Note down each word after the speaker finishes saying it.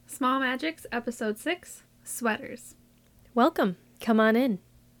Small Magics, Episode 6, Sweaters. Welcome. Come on in.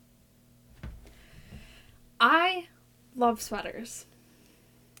 I love sweaters.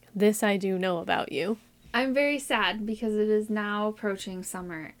 This I do know about you. I'm very sad because it is now approaching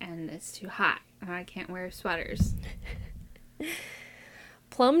summer and it's too hot and I can't wear sweaters.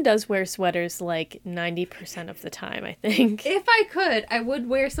 Plum does wear sweaters like 90% of the time, I think. If I could, I would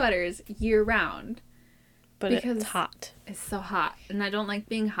wear sweaters year round. But because it's hot. It's so hot and I don't like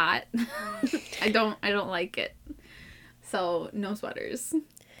being hot. I don't like it. So, no sweaters.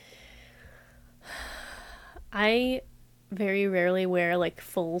 I very rarely wear like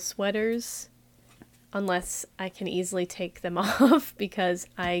full sweaters unless I can easily take them off because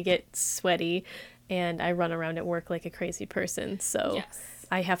I get sweaty and I run around at work like a crazy person. So Yes.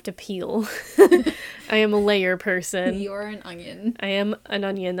 I have to peel. I am a layer person. You're an onion. I am an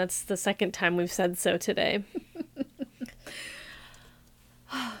onion. That's the second time we've said so today.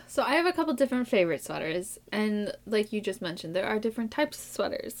 So I have a couple different favorite sweaters, and like you just mentioned, there are different types of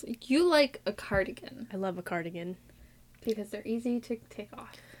sweaters. You like a cardigan I love a cardigan. because they're easy to take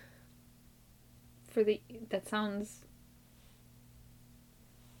off. That sounds.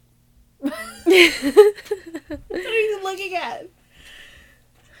 What are you looking at?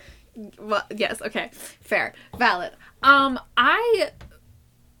 Well, yes, okay, fair, valid. When I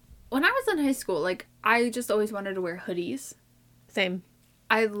was in high school, like I just always wanted to wear hoodies. Same.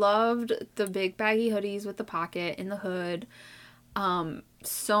 I loved the big baggy hoodies with the pocket in the hood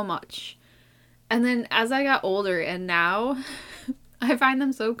so much. And then as I got older and now I find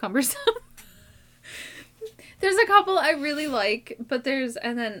them so cumbersome. There's a couple I really like, but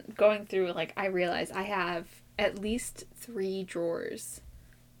and then going through, like, I realize I have at least 3 drawers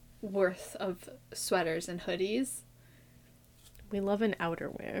worth of sweaters and hoodies. We love an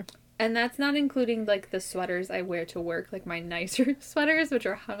outerwear. And that's not including, like, the sweaters I wear to work, like my nicer sweaters, which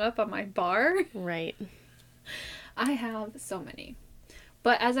are hung up on my bar. Right. I have so many.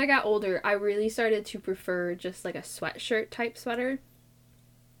 But as I got older, I really started to prefer just, like, a sweatshirt type sweater.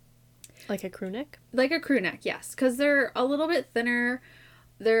 Like a crew neck? Like a crew neck, yes. Because they're a little bit thinner.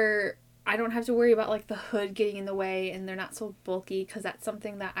 I don't have to worry about, like, the hood getting in the way, and they're not so bulky, because that's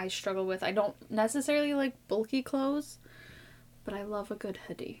something that I struggle with. I don't necessarily like bulky clothes, but I love a good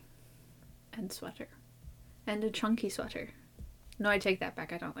hoodie. And sweater. And a chunky sweater. No, I take that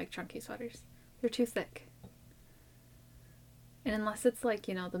back. I don't like chunky sweaters. They're too thick. And unless it's like,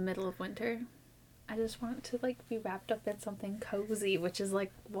 you know, the middle of winter, I just want to like be wrapped up in something cozy, which is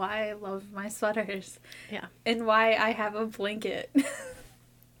like why I love my sweaters. Yeah. And why I have a blanket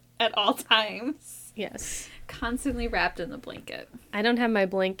at all times. Yes. Constantly wrapped in the blanket. I don't have my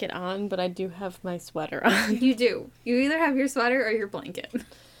blanket on, but I do have my sweater on. You do. You either have your sweater or your blanket.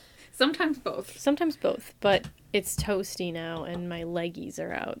 Sometimes both. Sometimes both, but it's toasty now and my leggies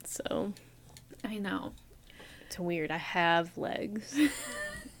are out, so I know. it's weird. I have legs.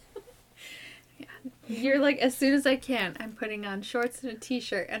 Yeah. You're like, as soon as I can, I'm putting on shorts and a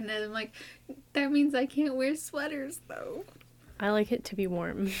t-shirt, and then I'm like, that means I can't wear sweaters, though. I like it to be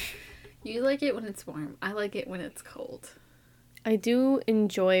warm. You like it when it's warm. I like it when it's cold. I do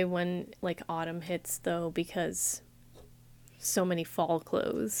enjoy when, like, autumn hits, though, because so many fall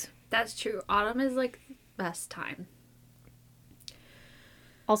clothes. That's true. Autumn is, like, the best time.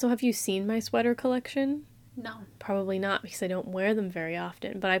 Also, have you seen my sweater collection? No. Probably not, because I don't wear them very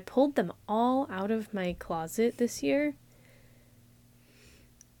often, but I pulled them all out of my closet this year.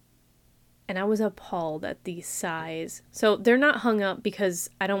 And I was appalled at the size. So they're not hung up because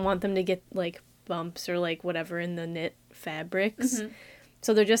I don't want them to get, like, bumps or, like, whatever in the knit fabrics. Mm-hmm.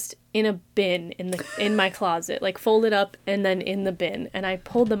 So they're just in a bin in my closet, like, folded up and then in the bin. And I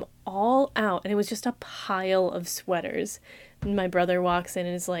pulled them all out, and it was just a pile of sweaters. And my brother walks in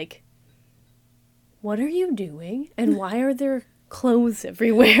and is like, "What are you doing? And why are there clothes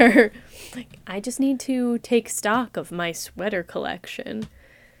everywhere?" Like, I just need to take stock of my sweater collection.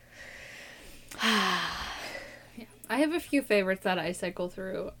 Yeah. I have a few favorites that I cycle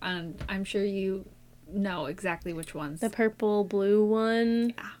through, and I'm sure you know exactly which ones. The purple blue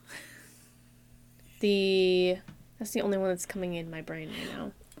one. Yeah. That's the only one that's coming in my brain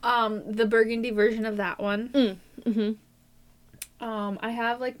right now. The burgundy version of that one. Mm-hmm. I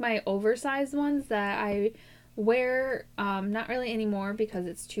have, like, my oversized ones that I wear, not really anymore because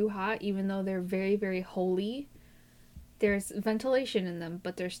it's too hot, even though they're very, very holey. There's ventilation in them,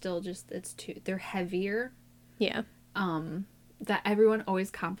 but they're still just, they're heavier. Yeah. That everyone always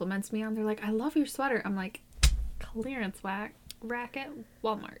compliments me on. They're like, "I love your sweater." I'm like, clearance rack at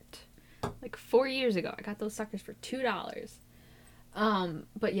Walmart. Like 4 years ago, I got those suckers for $2.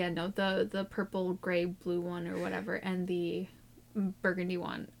 But yeah, no, the purple, gray, blue one or whatever, and the burgundy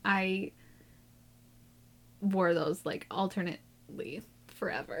one. I wore those like alternately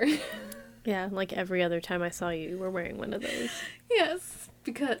forever. Yeah, like every other time I saw you, you were wearing one of those. Yes,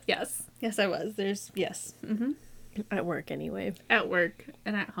 because yes I was. There's yes. Mm-hmm. At work anyway. At work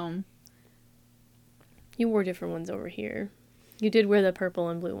and at home. You wore different ones over here. You did wear the purple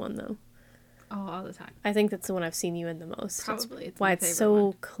and blue one though. Oh, all the time. I think that's the one I've seen you in the most. Probably. It's why it's so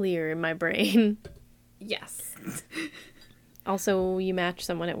one. clear in my brain. Yes. Also, you matched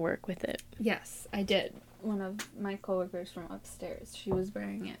someone at work with it. Yes, I did. One of my coworkers from upstairs, she was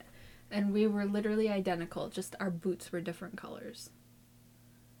wearing it. And we were literally identical, just our boots were different colors.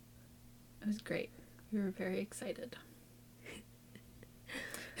 It was great. We were very excited.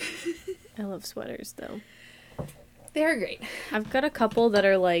 I love sweaters, though. They're great. I've got a couple that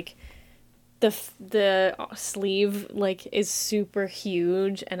are, like, the sleeve, like, is super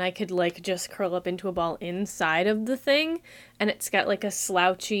huge, and I could, like, just curl up into a ball inside of the thing, and it's got, like, a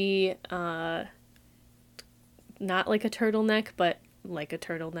slouchy, not like a turtleneck, but like a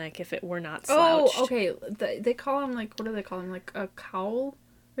turtleneck if it were not slouched. Oh, okay. They call them, like, what do they call them? Like a cowl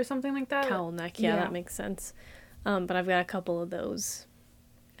or something like that? Cowl neck, yeah, that makes sense. But I've got a couple of those,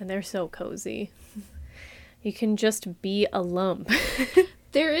 and they're so cozy. You can just be a lump.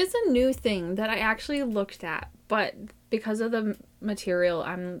 There is a new thing that I actually looked at, but because of the material,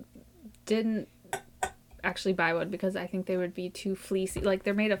 didn't actually buy one because I think they would be too fleecy. Like,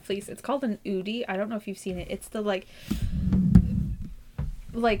 they're made of fleece. It's called an Oodie. I don't know if you've seen it. It's the, like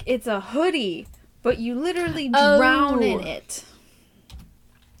it's a hoodie, but you literally drown in it.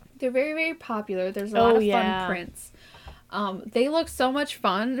 They're very, very popular. There's a lot of fun prints. They look so much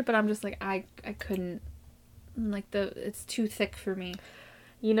fun, but I'm just like, I couldn't, like, it's too thick for me.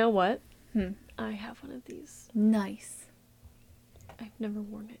 You know what? I have one of these. Nice. I've never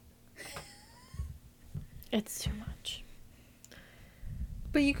worn it. It's too much.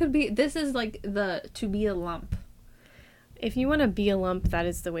 But you could be, this is like to be a lump. If you want to be a lump, that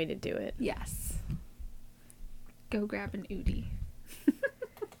is the way to do it. Yes. Go grab an Oodie.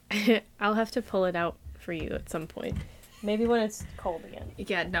 I'll have to pull it out for you at some point. Maybe when it's cold again.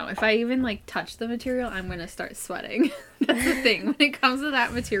 Yeah, no. If I even, like, touch the material, I'm going to start sweating. That's the thing. When it comes to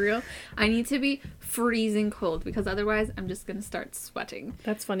that material, I need to be freezing cold because otherwise I'm just going to start sweating.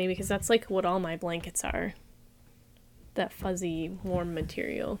 That's funny because that's, like, what all my blankets are. That fuzzy, warm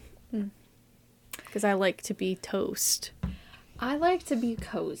material. Because I like to be toast. I like to be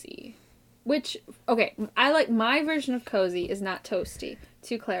cozy. Which, okay, my version of cozy is not toasty,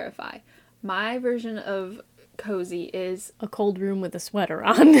 to clarify. My version of cozy is a cold room with a sweater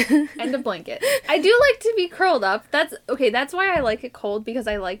on. And a blanket. I do like to be curled up. That's why I like it cold, because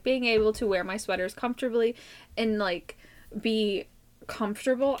I like being able to wear my sweaters comfortably and, like, be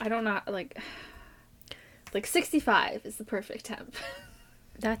comfortable. I don't know, like 65 is the perfect temp.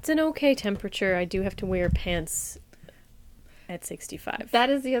 That's an okay temperature. I do have to wear pants at 65. That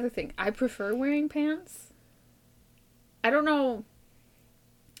is the other thing. I prefer wearing pants. I don't know.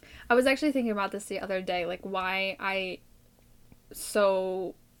 I was actually thinking about this the other day, like, why I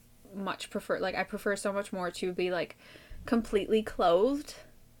so much prefer, like, I prefer so much more to be, like, completely clothed.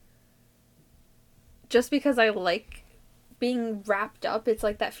 Just because I like being wrapped up. It's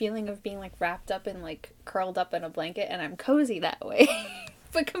like that feeling of being, like, wrapped up and, like, curled up in a blanket, and I'm cozy that way.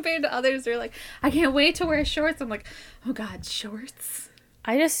 But compared to others, they're like, I can't wait to wear shorts. I'm like, oh God, shorts?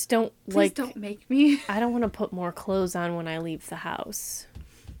 I just don't Please don't make me. I don't want to put more clothes on when I leave the house.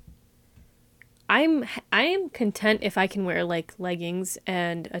 I am content if I can wear, like, leggings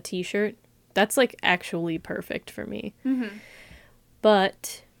and a t-shirt. That's, like, actually perfect for me. Mm-hmm.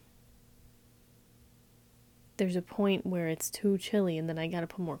 But there's a point where it's too chilly and then I gotta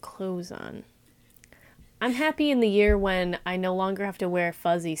put more clothes on. I'm happy in the year when I no longer have to wear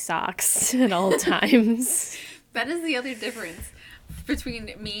fuzzy socks at all times. That is the other difference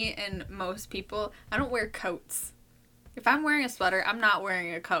between me and most people. I don't wear coats. If I'm wearing a sweater, I'm not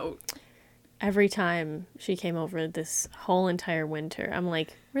wearing a coat. Every time she came over this whole entire winter, I'm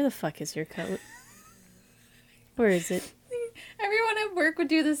like, where the fuck is your coat? Where is it? Everyone at work would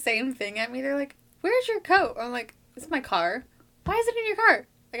do the same thing at me. They're like, where's your coat? I'm like, it's my car. Why is it in your car?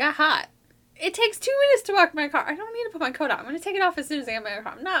 I got hot. It takes 2 minutes to walk my car. I don't need to put my coat on. I'm going to take it off as soon as I get my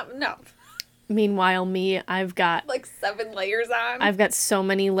car. No. Meanwhile, me, I've got like 7 layers on. I've got so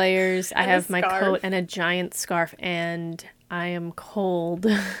many layers. I have my scarf. coat and a giant scarf, and I am cold.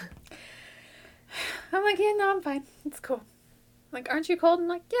 I'm like, yeah, no, I'm fine. It's cool. I'm like, aren't you cold? I'm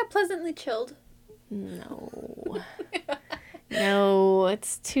like, yeah, pleasantly chilled. No. No,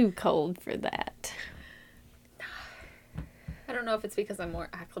 it's too cold for that. I don't know if it's because I'm more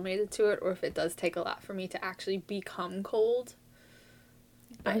acclimated to it or if it does take a lot for me to actually become cold.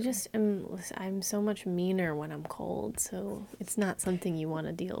 I'm so much meaner when I'm cold, so it's not something you want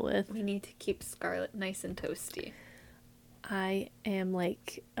to deal with. We need to keep Scarlett nice and toasty. I am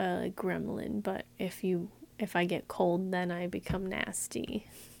like a gremlin, but if I get cold, then I become nasty.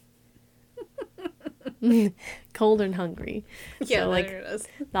 Cold and hungry. Yeah, so like there it is.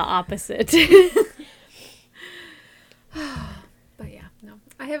 the opposite. But yeah, no.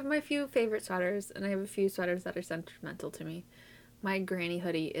 I have my few favorite sweaters, and I have a few sweaters that are sentimental to me. My granny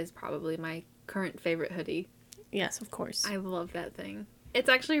hoodie is probably my current favorite hoodie. Yes, of course. I love that thing. It's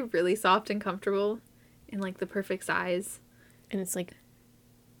actually really soft and comfortable in like the perfect size. And it's like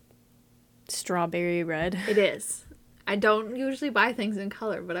strawberry red. It is. I don't usually buy things in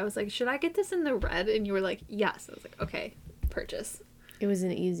color, but I was like, should I get this in the red? And you were like, yes. I was like, okay, purchase. It was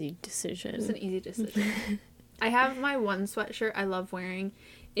an easy decision. It was an easy decision. I have my one sweatshirt I love wearing.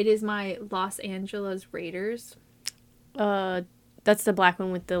 It is my Los Angeles Raiders. That's the black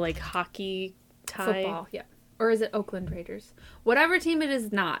one with the like hockey tie. Football, yeah. Or is it Oakland Raiders? Whatever team it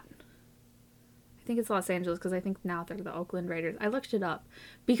is not. I think it's Los Angeles because I think now they're the Oakland Raiders. I looked it up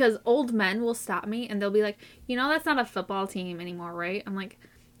because old men will stop me and they'll be like, you know, that's not a football team anymore, right? I'm like,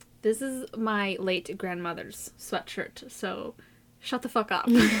 this is my late grandmother's sweatshirt, so shut the fuck up.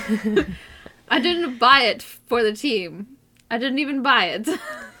 I didn't buy it for the team. I didn't even buy it.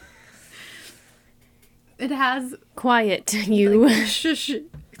 It has... Quiet, you. Like, shush.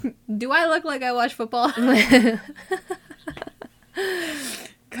 Do I look like I watch football?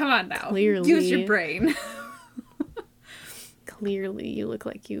 Come on now. Clearly. Use your brain. Clearly, you look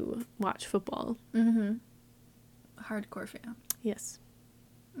like you watch football. Mm-hmm. Hardcore fan. Yes.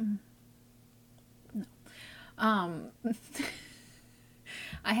 No.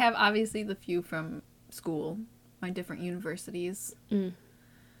 I have obviously the few from school, my different universities.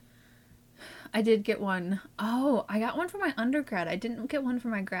 I did get one. Oh, I got one for my undergrad. I didn't get one for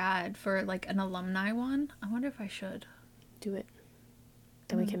my grad for like an alumni one. I wonder if I should. Do it.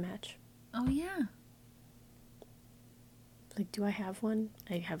 Then we can match. Oh, yeah. Like, do I have one?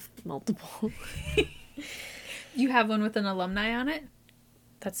 I have multiple. You have one with an alumni on it?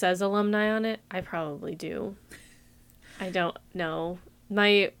 That says alumni on it? I probably do. I don't know.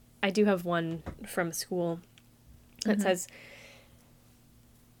 I do have one from school that says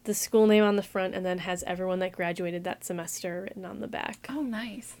the school name on the front and then has everyone that graduated that semester written on the back. Oh,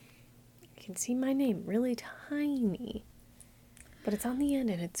 nice. You can see my name really tiny. But it's on the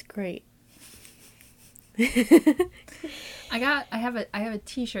end and it's great. I have a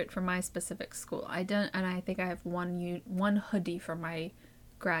t-shirt for my specific school. I think I have one hoodie for my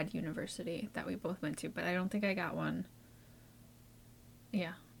grad university that we both went to, but I don't think I got one.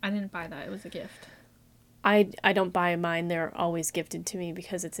 Yeah, I didn't buy that. It was a gift. I don't buy mine. They're always gifted to me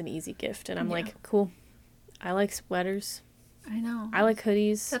because it's an easy gift and I'm like, cool. I like sweaters. I know. I like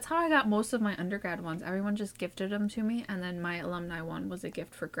hoodies. That's how I got most of my undergrad ones. Everyone just gifted them to me, and then my alumni one was a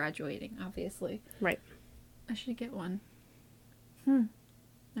gift for graduating, obviously. Right. I should get one. There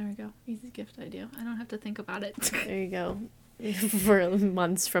we go. Easy gift idea. I don't have to think about it. There you go. For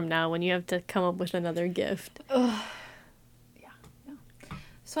months from now when you have to come up with another gift. Ugh. Yeah. No.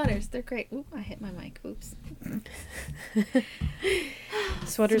 Sweaters, they're great. Oop, I hit my mic. Oops.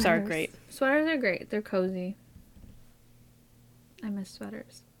 Sweaters are great. Sweaters are great. They're cozy. I miss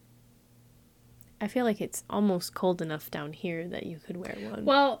sweaters. I feel like it's almost cold enough down here that you could wear one.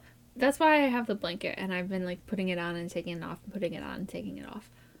 Well, that's why I have the blanket, and I've been like putting it on and taking it off, and putting it on and taking it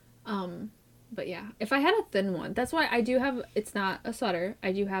off. But yeah, if I had a thin one, that's why I do have. It's not a sweater.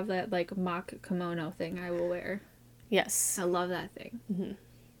 I do have that like mock kimono thing I will wear. Yes. I love that thing. Mm-hmm.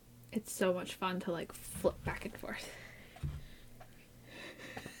 It's so much fun to like flip back and forth.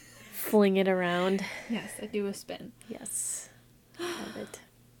 Fling it around. Yes, I do a spin. Yes. Love it.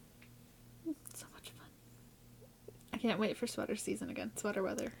 So much fun. I can't wait for sweater season again. Sweater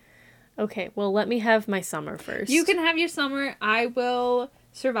weather. Okay, well, let me have my summer first. You can have your summer. I will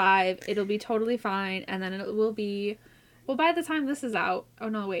survive. It'll be totally fine. And then it will be... Well, by the time this is out... Oh,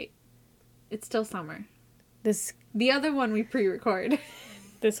 no, wait. It's still summer. The other one we pre-record.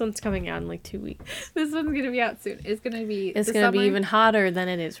 This one's coming out in like 2 weeks. This one's going to be out soon. It's going to be... It's going to be even hotter than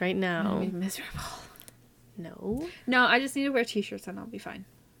it is right now. It's going to be miserable. No. No, I just need to wear t-shirts and I'll be fine.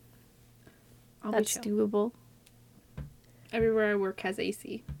 That's doable. Everywhere I work has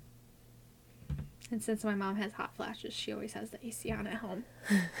AC. And since my mom has hot flashes, she always has the AC on at home.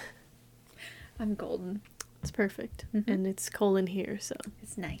 I'm golden. It's perfect. Mm-hmm. And it's cold in here, so.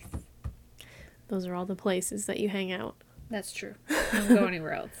 It's nice. Those are all the places that you hang out. That's true. I don't go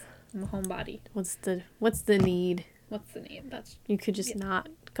anywhere else. I'm a homebody. What's the need? What's the need? That's You could just not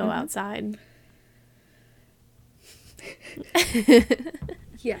go outside.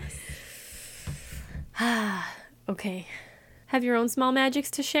 Yes. Okay. Have your own small magics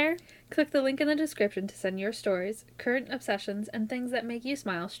to share? Click the link in the description to send your stories, current obsessions, and things that make you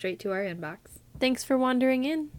smile straight to our inbox. Thanks for wandering in.